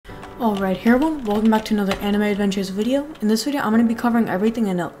Alright, here everyone, welcome back to another Anime Adventures video. In this video, I'm going to be covering everything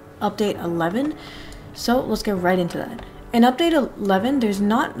in Update 11, so let's get right into that. In Update 11, there's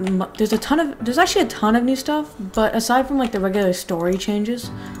actually a ton of new stuff, but aside from like the regular story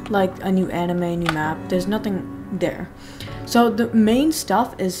changes, like a new anime, new map, there's nothing there. So the main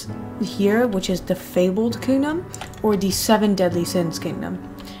stuff is here, which is the Fabled Kingdom, or the 7 Deadly Sins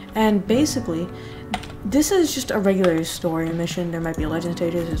Kingdom. And basically, this is just a regular story mission. There might be legend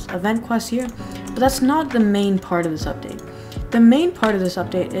stages, there's event quests here, but that's not the main part of this update. The main part of this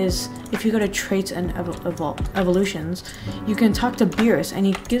update is if you go to traits and evolutions, you can talk to Beerus, and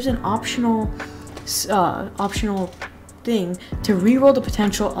he gives an optional thing to reroll the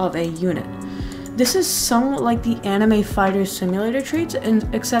potential of a unit. This is somewhat like the Anime Fighter Simulator traits,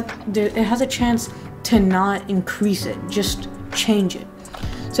 except it has a chance to not increase it, just change it.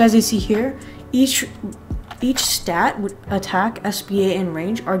 So as you see here, each stat with attack, SBA, and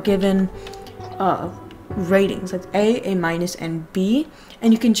range are given ratings like A, A-, and B,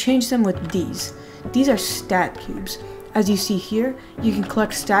 and you can change them with these. These are stat cubes. As you see here, you can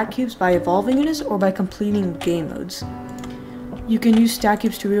collect stat cubes by evolving units or by completing game modes. You can use stat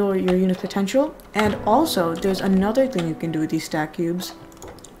cubes to reroll your unit's potential, and also there's another thing you can do with these stat cubes,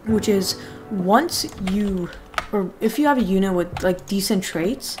 which is if you have a unit with like decent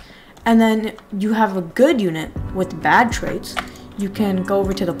traits, and then you have a good unit with bad traits, you can go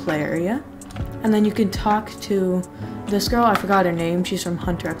over to the play area, and then you can talk to this girl. I forgot her name. She's from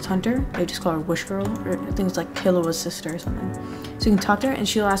Hunter x Hunter. They just call her Wish Girl, or things like Killua's sister or something. So you can talk to her, and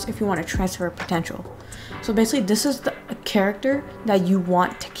she'll ask if you want to transfer potential. So basically, this is a character that you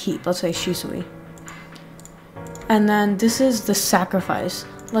want to keep. Let's say Shisui. And then this is the sacrifice.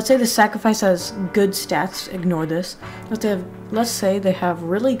 Let's say the sacrifice has good stats. Ignore this. Let's say they have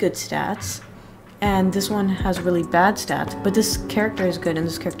really good stats, and this one has really bad stats, but this character is good and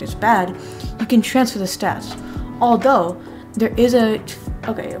this character is bad. You can transfer the stats. Although, there is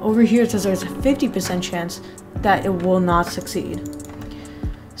over here it says there's a 50% chance that it will not succeed.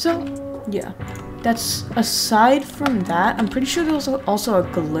 So, yeah. That's, aside from that, I'm pretty sure there was also a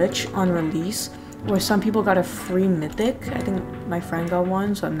glitch on release where some people got a free mythic. I think my friend got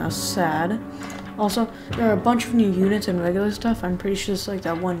one, so I'm not sad. Also, there are a bunch of new units and regular stuff. I'm pretty sure it's like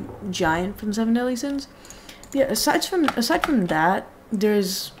that one giant from 7 Deadly Sins. Yeah, aside from that,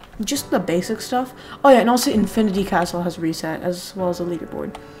 there's just the basic stuff. Oh yeah, and also Infinity Castle has reset, as well as a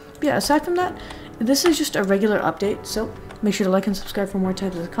leaderboard. But yeah, aside from that, this is just a regular update, so make sure to like and subscribe for more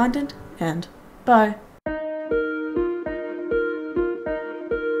types of content, and bye!